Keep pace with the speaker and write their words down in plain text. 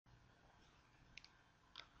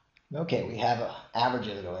Okay, we have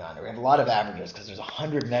averages going on. We have a lot of averages because there's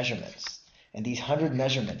 100 measurements. And these 100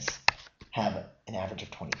 measurements have an average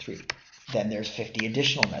of 23. Then there's 50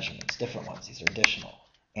 additional measurements, different ones. These are additional.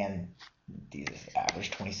 And these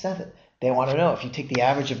average 27. They want to know if you take the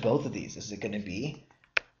average of both of these, is it going to be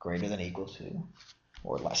greater than equal to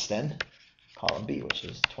or less than column B, which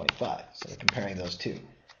is 25. So they're comparing those two,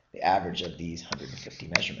 the average of these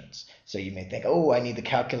 150 measurements. So you may think, oh, I need the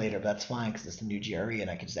calculator, but that's fine because it's the new GRE and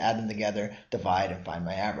I can just add them together, divide, and find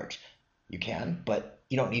my average. You can, but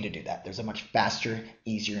you don't need to do that. There's a much faster,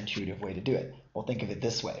 easier, intuitive way to do it. Well, think of it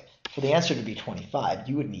this way. For the answer to be 25,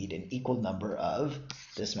 you would need an equal number of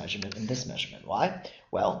this measurement and this measurement. Why?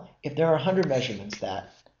 Well, if there are 100 measurements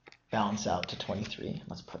that balance out to 23,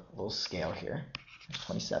 let's put a little scale here.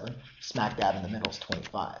 27. Smack dab in the middle is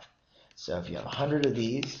 25. So if you have 100 of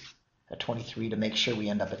these at 23, to make sure we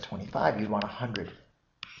end up at 25, you'd want 100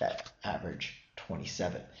 that average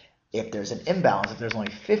 27. If there's an imbalance, if there's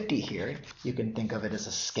only 50 here, you can think of it as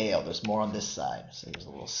a scale. There's more on this side, so there's a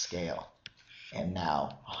little scale. And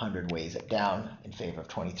now 100 weighs it down in favor of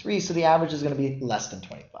 23, so the average is going to be less than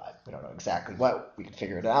 25. We don't know exactly what. We can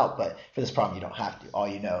figure it out, but for this problem, you don't have to. All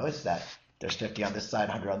you know is that there's 50 on this side,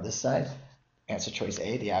 100 on this side. Answer choice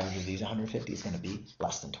A, the average of these 150 is going to be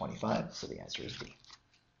less than 25, so the answer is B.